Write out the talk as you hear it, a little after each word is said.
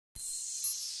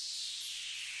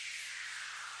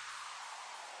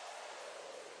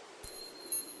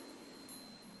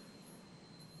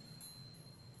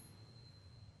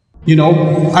You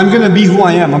know, I'm gonna be who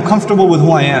I am. I'm comfortable with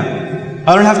who I am.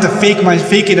 I don't have to fake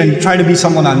it and try to be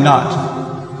someone I'm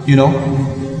not. You know?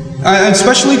 And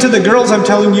especially to the girls, I'm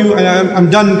telling you, and I'm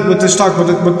done with this talk, with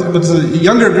the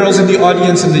younger girls in the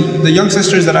audience and the young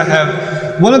sisters that I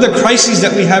have. One of the crises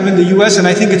that we have in the US, and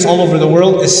I think it's all over the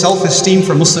world, is self-esteem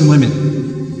for Muslim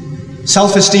women.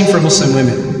 Self-esteem for Muslim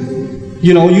women.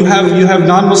 You know, you have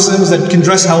non-Muslims that can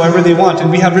dress however they want, and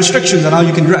we have restrictions on how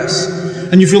you can dress.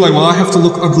 And you feel like, well, I have to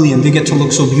look ugly and they get to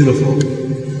look so beautiful.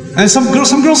 And some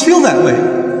girls feel that way.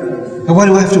 And why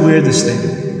do I have to wear this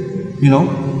thing? You know?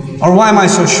 Or why am I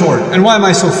so short? And why am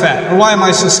I so fat? Or why am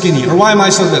I so skinny? Or why am I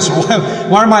so this? Or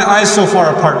why are my eyes so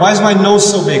far apart? Why is my nose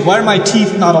so big? Why are my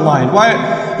teeth not aligned?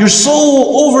 Why? You're so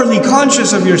overly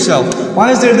conscious of yourself.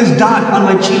 Why is there this dot on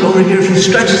my cheek over here? If you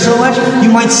stretch it so much, you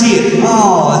might see it.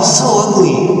 Oh, it's so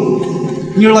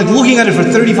ugly. And you're like looking at it for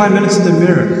 35 minutes in the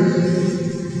mirror.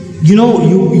 You know,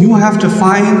 you have to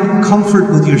find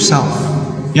comfort with yourself.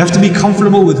 You have to be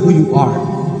comfortable with who you are.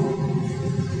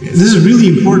 This is really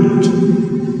important.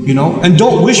 You know, and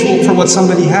don't wish for what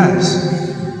somebody has.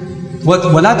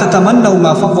 وَلَا تَتَمَنَّوْا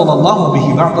مَا فَضَّلَ اللَّهُ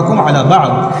بِهِ بَعْضَكُمْ عَلَى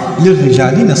بَعْضٍ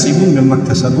لِلرِّجَالِ نَصِيبٌ مِّمَّا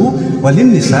اكْتَسَبُوا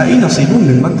وَلِلنِّسَاءِ نَصِيبٌ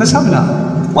مِّمَّا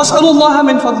اكْتَسَبْنَا وَاسْأَلُوا اللَّهَ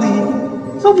مِنْ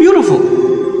فَضْلِهِ. So beautiful.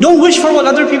 Don't wish for what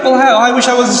other people have. Oh, I wish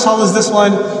I was as tall as this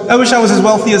one. I wish I was as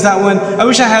wealthy as that one. I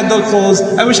wish I had those clothes.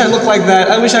 I wish I looked like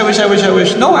that. I wish.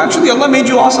 No, actually Allah made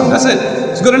you awesome. That's it.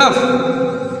 It's good enough.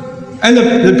 And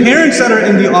the parents that are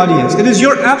in the audience, it is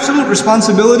your absolute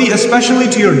responsibility, especially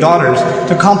to your daughters,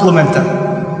 to compliment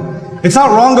them. It's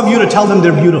not wrong of you to tell them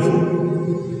they're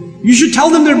beautiful. You should tell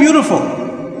them they're beautiful.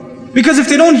 Because if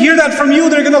they don't hear that from you,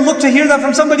 they're going to look to hear that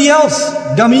from somebody else.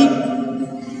 Dummy.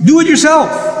 Do it yourself.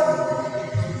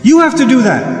 You have to do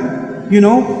that. You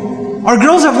know? Our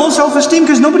girls have low self-esteem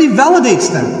because nobody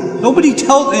validates them. Nobody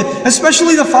tells,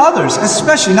 especially the fathers,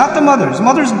 especially, not the mothers.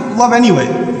 Mothers love anyway.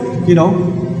 You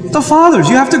know? The fathers,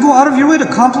 you have to go out of your way to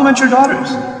compliment your daughters.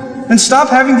 And stop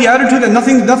having the attitude that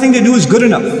nothing they do is good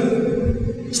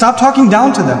enough. Stop talking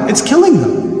down to them. It's killing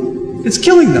them. It's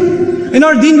killing them. In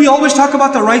our deen, we always talk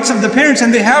about the rights of the parents,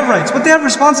 and they have rights, but they have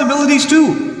responsibilities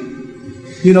too.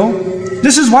 You know?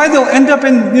 This is why they'll end up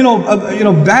in,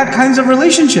 bad kinds of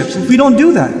relationships if we don't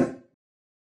do that.